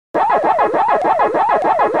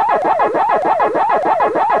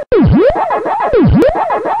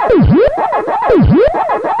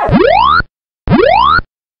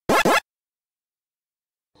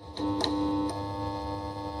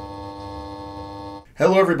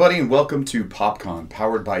Hello everybody and welcome to Pop-Con,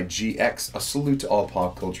 powered by GX, a salute to all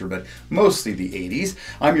pop culture, but mostly the 80s.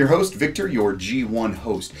 I'm your host, Victor, your G1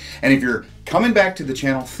 host. And if you're coming back to the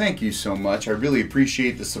channel, thank you so much. I really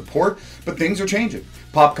appreciate the support, but things are changing.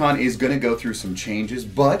 Pop-Con is going to go through some changes,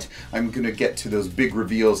 but I'm going to get to those big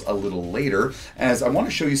reveals a little later, as I want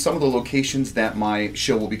to show you some of the locations that my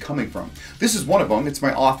show will be coming from. This is one of them. It's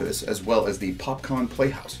my office, as well as the Pop-Con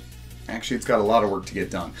Playhouse. Actually, it's got a lot of work to get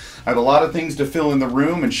done. I have a lot of things to fill in the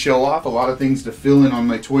room and show off, a lot of things to fill in on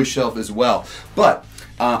my toy shelf as well. But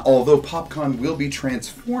although Pop-Con will be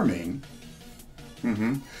transforming,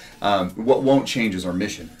 what won't change is our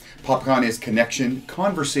mission. Pop-Con is connection,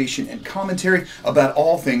 conversation, and commentary about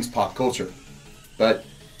all things pop culture, but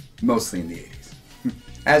mostly in the 80s.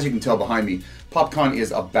 As you can tell behind me, Pop-Con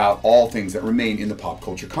is about all things that remain in the pop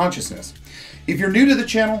culture consciousness. If you're new to the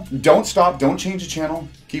channel, don't stop, don't change the channel,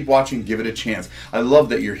 keep watching, give it a chance. I love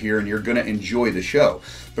that you're here and you're going to enjoy the show,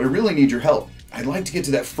 but I really need your help. I'd like to get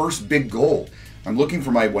to that first big goal. I'm looking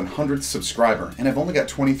for my 100th subscriber, and I've only got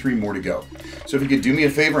 23 more to go. So if you could do me a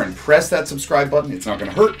favor and press that subscribe button, it's not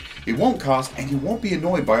going to hurt, it won't cost, and you won't be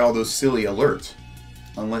annoyed by all those silly alerts,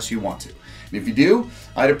 unless you want to. And if you do,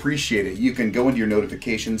 I'd appreciate it. You can go into your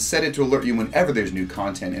notifications, set it to alert you whenever there's new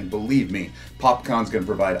content, and believe me, Pop-Con's going to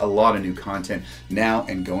provide a lot of new content now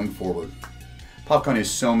and going forward. Pop-Con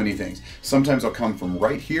is so many things. Sometimes I'll come from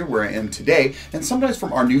right here where I am today, and sometimes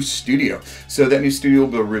from our new studio. So that new studio will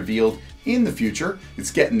be revealed in the future.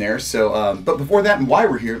 It's getting there. So, but before that and why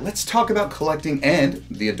we're here, let's talk about collecting and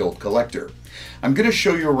the adult collector. I'm going to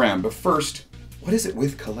show you around, but first, what is it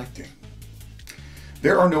with collecting?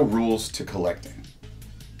 There are no rules to collecting.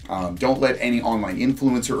 Don't let any online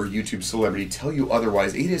influencer or YouTube celebrity tell you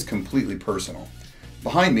otherwise. It is completely personal.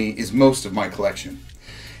 Behind me is most of my collection.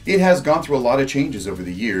 It has gone through a lot of changes over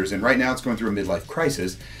the years, and right now it's going through a midlife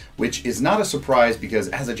crisis, which is not a surprise because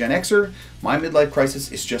as a Gen Xer, my midlife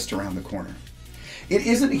crisis is just around the corner. It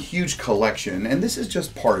isn't a huge collection, and this is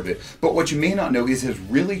just part of it, but what you may not know is it has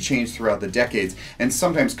really changed throughout the decades and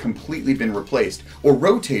sometimes completely been replaced, or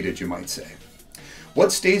rotated, you might say.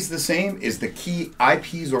 What stays the same is the key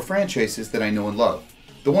IPs or franchises that I know and love,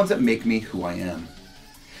 the ones that make me who I am.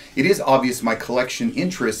 It is obvious my collection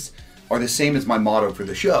interests are the same as my motto for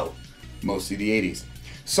the show, mostly the 80s.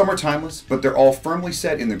 Some are timeless, but they're all firmly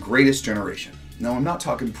set in the greatest generation. No, I'm not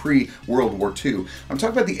talking pre-World War II. I'm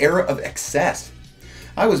talking about the era of excess.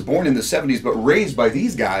 I was born in the 70s, but raised by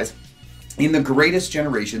these guys in the greatest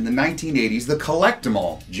generation, the 1980s, the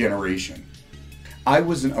collect-em-all generation. I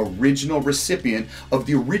was an original recipient of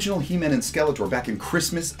the original He-Man and Skeletor back in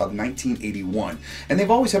Christmas of 1981, and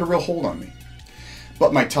they've always had a real hold on me.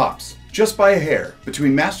 But my tops, just by a hair,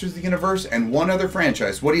 between Masters of the Universe and one other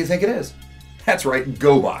franchise, what do you think it is? That's right,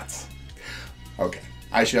 GoBots. Okay,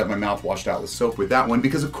 I should have my mouth washed out with soap with that one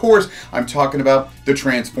because of course I'm talking about the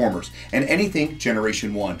Transformers and anything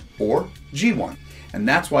Generation 1 or G1. And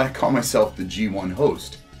that's why I call myself the G1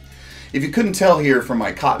 host. If you couldn't tell here from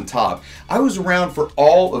my cotton top, I was around for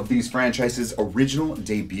all of these franchises' original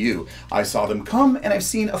debut. I saw them come and I've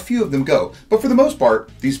seen a few of them go, but for the most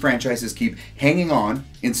part, these franchises keep hanging on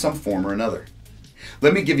in some form or another.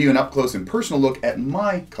 Let me give you an up-close and personal look at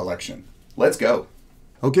my collection. Let's go.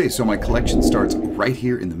 Okay, so my collection starts right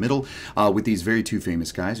here in the middle with these very two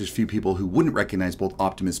famous guys. There's a few people who wouldn't recognize both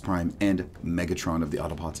Optimus Prime and Megatron of the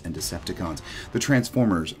Autobots and Decepticons. The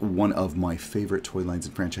Transformers, one of my favorite toy lines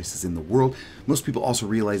and franchises in the world. Most people also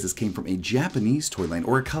realize this came from a Japanese toy line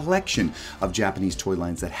or a collection of Japanese toy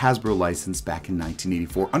lines that Hasbro licensed back in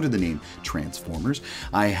 1984 under the name Transformers.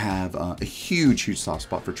 I have a huge soft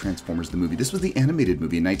spot for Transformers the movie. This was the animated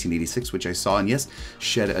movie in 1986, which I saw and yes,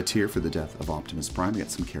 shed a tear for the death of Optimus Prime. I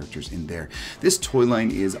got some characters in there. This toy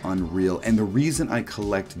line is unreal, and the reason I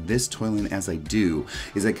collect this toy line as I do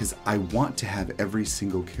is that because I want to have every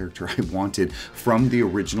single character I wanted from the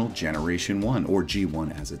original Generation 1 or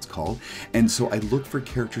G1 as it's called, and so I look for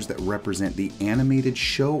characters that represent the animated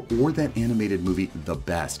show or that animated movie the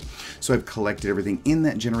best. So I've collected everything in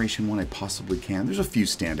that Generation 1 I possibly can. There's a few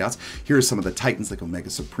standouts. Here are some of the Titans like Omega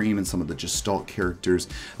Supreme and some of the Gestalt characters,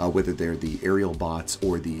 whether they're the aerial bots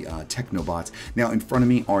or the Technobots. Now in front of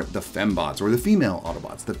me are the Fembots, or the female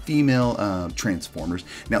Autobots, the female Transformers.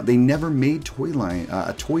 Now, they never made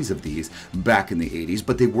toys of these back in the 80s,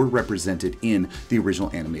 but they were represented in the original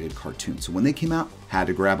animated cartoon. So when they came out, had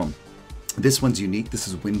to grab them. This one's unique. This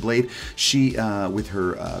is Windblade. She, with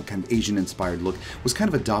her kind of Asian-inspired look, was kind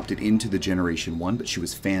of adopted into the Generation 1, but she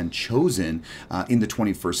was fan-chosen in the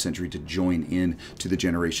 21st century to join in to the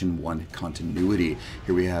Generation 1 continuity.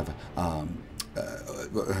 Here we have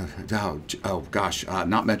oh gosh,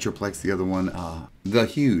 not Metroplex, the other one, the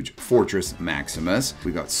huge Fortress Maximus.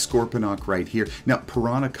 We've got Scorponok right here. Now,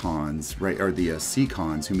 Piranha-Cons, right, are the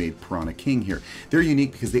C-Cons who made Piranha King here. They're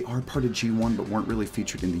unique because they are part of G1, but weren't really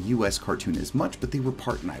featured in the US cartoon as much, but they were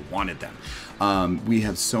part and I wanted them. We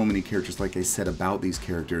have so many characters, like I said, about these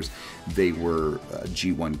characters. They were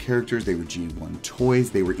G1 characters, they were G1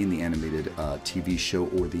 toys, they were in the animated TV show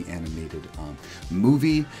or the animated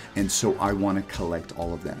movie, and so I want to collect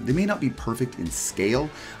all of them. They may not be perfect in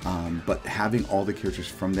scale, but having all the characters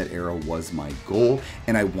from that era was my goal,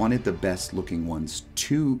 and I wanted the best looking ones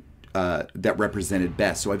to that represented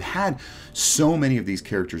best. So I've had so many of these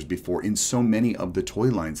characters before in so many of the toy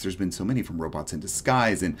lines. There's been so many from Robots in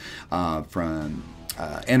Disguise and from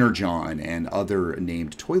Energon and other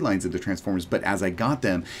named toy lines of the Transformers, but as I got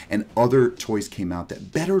them and other toys came out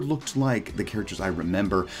that better looked like the characters I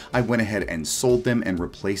remember, I went ahead and sold them and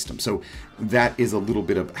replaced them. So that is a little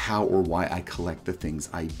bit of how or why I collect the things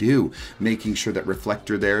I do. Making sure that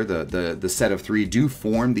reflector there, the set of 3 do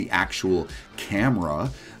form the actual camera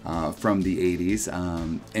from the 80s,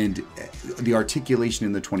 and the articulation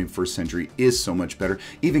in the 21st century is so much better.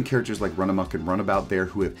 Even characters like Runamuck and Runabout there,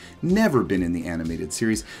 who have never been in the animated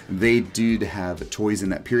series, they did have toys in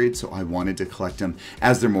that period, so I wanted to collect them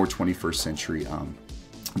as their more 21st century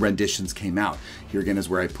renditions came out. Here again is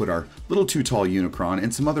where I put our little Too Tall Unicron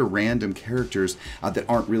and some other random characters that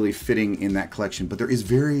aren't really fitting in that collection, but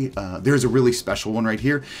there's a really special one right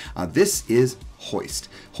here. This is Hoist.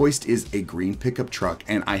 Hoist is a green pickup truck,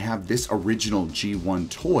 and I have this original G1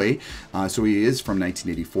 toy, so he is from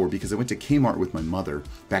 1984, because I went to Kmart with my mother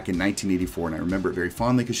back in 1984, and I remember it very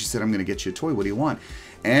fondly because she said, "I'm going to get you a toy, what do you want?"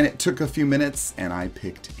 And it took a few minutes, and I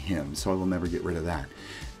picked him, so I will never get rid of that.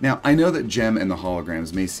 Now, I know that Gem and the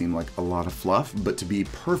holograms may seem like a lot of fluff, but to be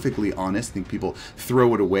perfectly honest, I think people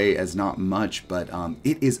throw it away as not much, but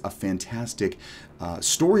it is a fantastic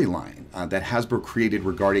storyline that Hasbro created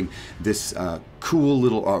regarding this cool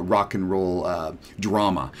little rock and roll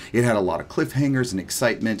drama. It had a lot of cliffhangers and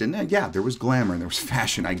excitement, and yeah, there was glamour and there was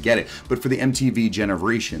fashion, I get it. But for the MTV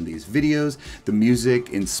generation, these videos, the music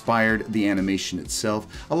inspired the animation itself,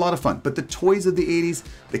 a lot of fun. But the toys of the 80s,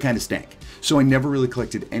 they kind of stank. So I never really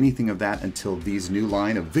collected anything of that until these new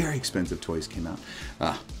line of very expensive toys came out.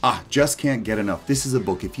 Just Can't Get Enough. This is a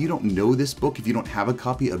book. If you don't know this book, if you don't have a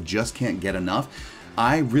copy of Just Can't Get Enough,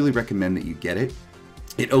 I really recommend that you get it.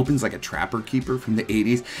 It opens like a Trapper Keeper from the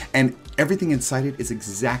 80s, and everything inside it is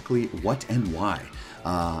exactly what and why.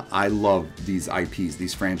 I love these IPs,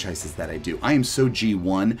 these franchises that I do. I am so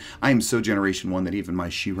G1, I am so Generation 1 that even my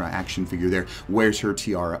She-Ra action figure there wears her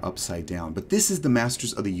tiara upside down. But this is the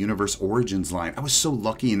Masters of the Universe Origins line. I was so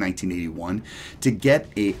lucky in 1981 to get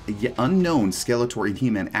a unknown Skeletor and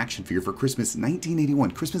He-Man action figure for Christmas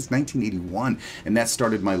 1981, and that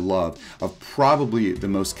started my love of probably the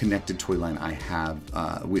most connected toy line I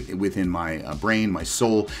have within my brain, my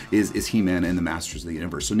soul, is He-Man and the Masters of the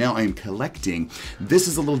Universe. So now I am collecting. This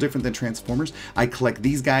is a little different than Transformers. I collect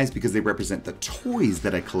these guys because they represent the toys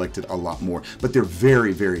that I collected a lot more, but they're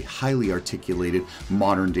very, very highly articulated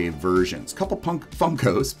modern day versions. Couple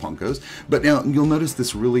Funkos, but now you'll notice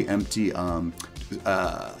this really empty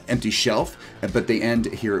shelf, but they end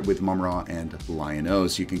here with Mum-Ra and Lion-O,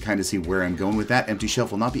 so you can kind of see where I'm going with that. Empty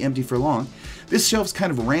shelf will not be empty for long. This shelf's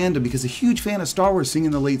kind of random because a huge fan of Star Wars, seeing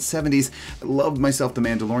in the late 70s. I loved myself The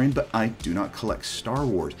Mandalorian, but I do not collect Star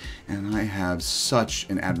Wars, and I have such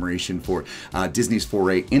an admiration for Disney's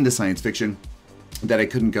foray into science fiction that I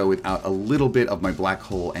couldn't go without a little bit of my Black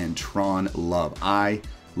Hole and Tron love. I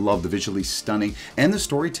love the visually stunning and the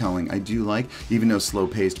storytelling I do like, even though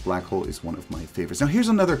slow-paced. Black Hole is one of my favorites. Now here's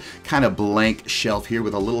another kind of blank shelf here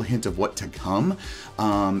with a little hint of what to come,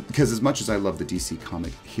 because as much as I love the DC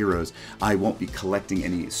comic heroes, I won't be collecting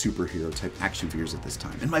any superhero type action figures at this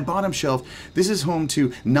time. And my bottom shelf, this is home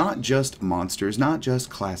to not just monsters, not just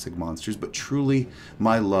classic monsters, but truly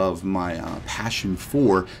my love, my passion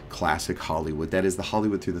for classic Hollywood. That is the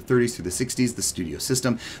Hollywood through the 30s, through the 60s, the studio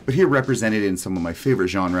system, but here represented in some of my favorite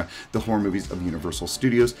genre, the horror movies of Universal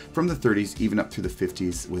Studios from the 30s even up through the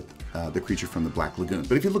 50s with The Creature from the Black Lagoon.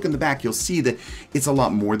 But if you look in the back, you'll see that it's a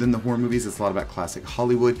lot more than the horror movies. It's a lot about classic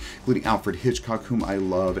Hollywood, including Alfred Hitchcock, whom I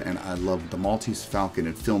love, and I love The Maltese Falcon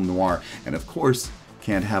and film noir, and of course,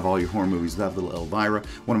 can't have all your horror movies without little Elvira,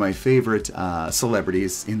 one of my favorite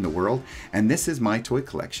celebrities in the world. And this is my toy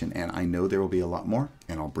collection, and I know there will be a lot more,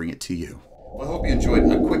 and I'll bring it to you. Well, I hope you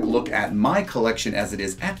enjoyed a quick look at my collection as it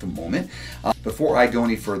is at the moment. Before I go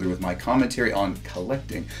any further with my commentary on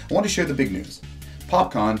collecting, I want to share the big news.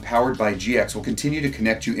 Pop-Con, powered by GX, will continue to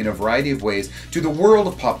connect you in a variety of ways to the world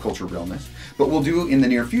of pop culture realness, but we'll do in the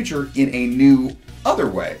near future in a new other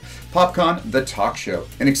way. Pop-Con, the talk show,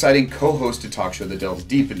 an exciting co-hosted talk show that delves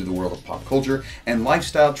deep into the world of pop culture and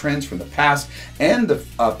lifestyle trends from the past and the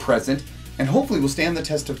present, and hopefully will stand the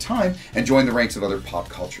test of time and join the ranks of other pop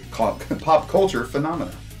culture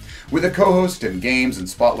phenomena. With a co-host and games and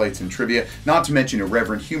spotlights and trivia, not to mention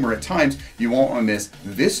irreverent humor at times, you won't want to miss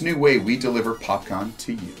this new way we deliver Pop-Con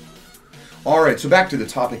to you. Alright, so back to the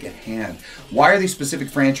topic at hand. Why are these specific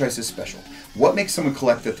franchises special? What makes someone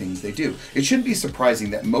collect the things they do? It shouldn't be surprising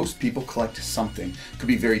that most people collect something. It could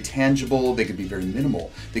be very tangible, they could be very minimal,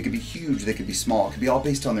 they could be huge, they could be small. It could be all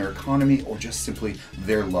based on their economy or just simply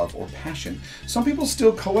their love or passion. Some people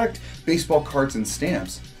still collect baseball cards and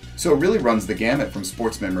stamps. So it really runs the gamut from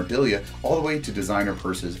sports memorabilia all the way to designer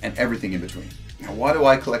purses and everything in between. Now, why do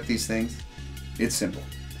I collect these things? It's simple.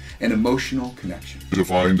 An emotional connection.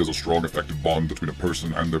 Defined as a strong affective bond between a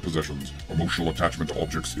person and their possessions. Emotional attachment to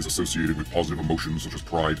objects is associated with positive emotions such as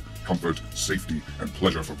pride, comfort, safety, and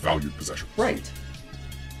pleasure for valued possessions. Right.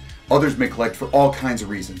 Others may collect for all kinds of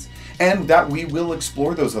reasons, and that we will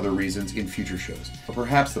explore those other reasons in future shows. But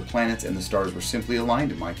perhaps the planets and the stars were simply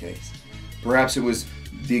aligned in my case. Perhaps it was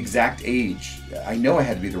the exact age. I know I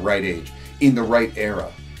had to be the right age, in the right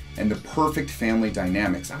era, and the perfect family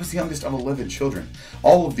dynamics. I was the youngest of 11 children.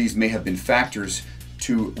 All of these may have been factors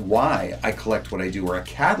to why I collect what I do, or a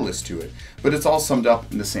catalyst to it, but it's all summed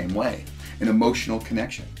up in the same way, an emotional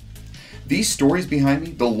connection. These stories behind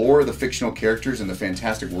me, the lore of the fictional characters and the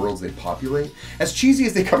fantastic worlds they populate, as cheesy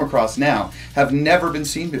as they come across now, have never been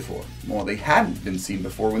seen before. Well, they hadn't been seen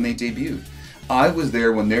before when they debuted. I was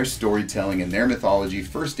there when their storytelling and their mythology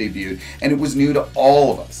first debuted, and it was new to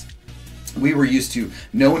all of us. We were used to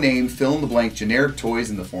no-name, fill-in-the-blank generic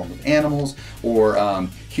toys in the form of animals or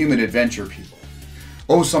human adventure people.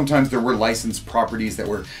 Oh, sometimes there were licensed properties that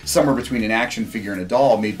were somewhere between an action figure and a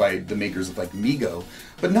doll made by the makers of like Mego,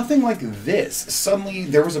 but nothing like this. Suddenly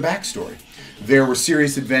there was a backstory. There were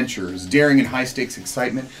serious adventures, daring and high-stakes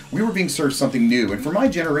excitement. We were being served something new, and for my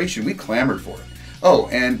generation, we clamored for it. Oh,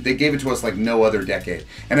 and they gave it to us like no other decade.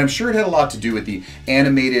 And I'm sure it had a lot to do with the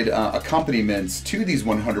animated accompaniments to these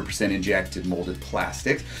 100% injected molded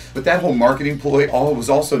plastics. But that whole marketing ploy was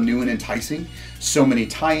also new and enticing. So many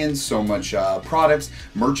tie-ins, so much products,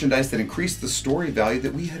 merchandise that increased the story value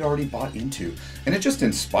that we had already bought into. And it just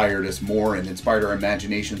inspired us more and inspired our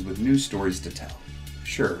imaginations with new stories to tell.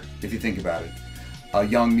 Sure, if you think about it. A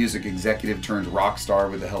young music executive turns rock star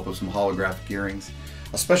with the help of some holographic earrings.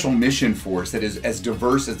 A special mission force that is as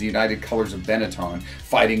diverse as the United Colors of Benetton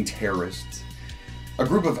fighting terrorists. A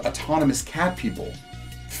group of autonomous cat people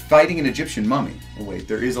fighting an Egyptian mummy. Oh wait,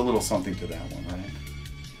 there is a little something to that one, right?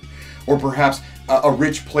 Or perhaps a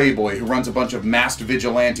rich playboy who runs a bunch of masked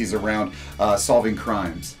vigilantes around solving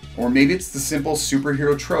crimes. Or maybe it's the simple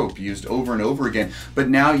superhero trope used over and over again, but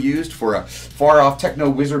now used for a far-off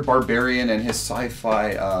techno-wizard barbarian and his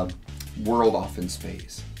sci-fi world off in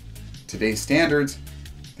space. Today's standards,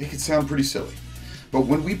 they could sound pretty silly. But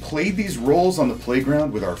when we played these roles on the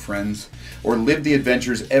playground with our friends, or lived the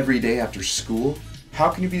adventures every day after school, how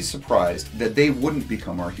can you be surprised that they wouldn't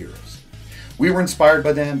become our heroes? We were inspired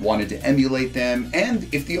by them, wanted to emulate them,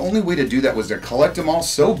 and if the only way to do that was to collect them all,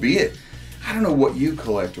 so be it. I don't know what you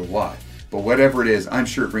collect or why, but whatever it is, I'm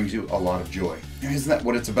sure it brings you a lot of joy. And isn't that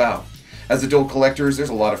what it's about? As adult collectors, there's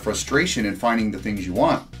a lot of frustration in finding the things you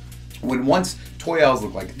want. When once toy owls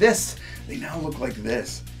look like this, they now look like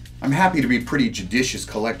this. I'm happy to be a pretty judicious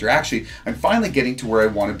collector. Actually, I'm finally getting to where I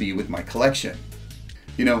want to be with my collection.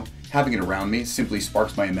 You know, having it around me simply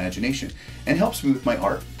sparks my imagination and helps me with my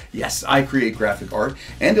art. Yes, I create graphic art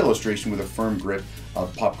and illustration with a firm grip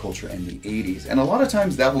of pop culture and the 80s. And a lot of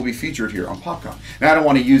times that will be featured here on Pop-Con. Now, I don't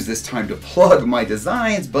want to use this time to plug my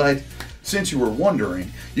designs, but since you were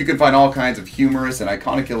wondering, you can find all kinds of humorous and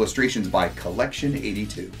iconic illustrations by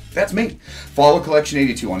Collection82. That's me. Follow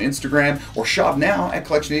Collection82 on Instagram or shop now at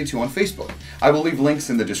Collection82 on Facebook. I will leave links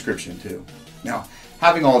in the description too. Now,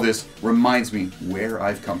 having all this reminds me where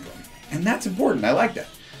I've come from. And that's important. I like that.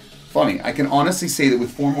 Funny, I can honestly say that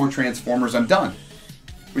with 4 more Transformers, I'm done.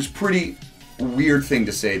 Which is a pretty weird thing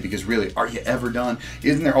to say because really, are you ever done?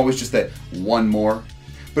 Isn't there always just that one more?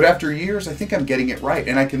 But after years, I think I'm getting it right,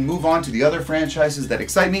 and I can move on to the other franchises that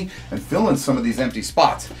excite me and fill in some of these empty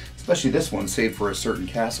spots, especially this one saved for a certain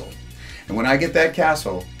castle. And when I get that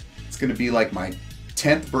castle, it's going to be like my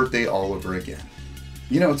 10th birthday all over again.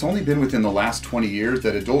 You know, it's only been within the last 20 years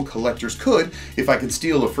that adult collectors could, if I can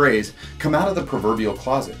steal a phrase, come out of the proverbial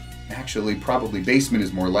closet. Actually, probably basement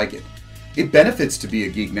is more like it. It benefits to be a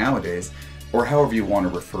geek nowadays, or however you want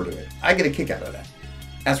to refer to it. I get a kick out of that.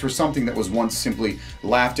 As for something that was once simply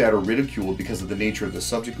laughed at or ridiculed because of the nature of the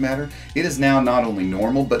subject matter, it is now not only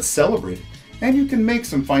normal, but celebrated. and you can make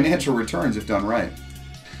some financial returns if done right.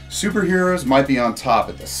 Superheroes might be on top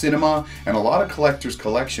at the cinema and a lot of collectors'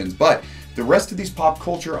 collections, but the rest of these pop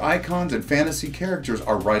culture icons and fantasy characters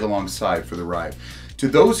are right alongside for the ride. To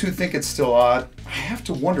those who think it's still odd, I have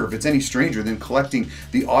to wonder if it's any stranger than collecting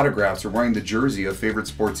the autographs or wearing the jersey of favorite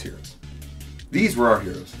sports heroes. These were our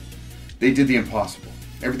heroes. They did the impossible.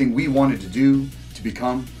 Everything we wanted to do, to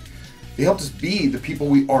become. They helped us be the people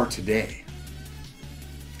we are today.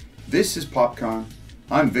 This is Pop-Con.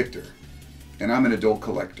 I'm Victor, and I'm an adult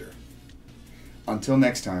collector. Until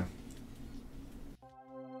next time.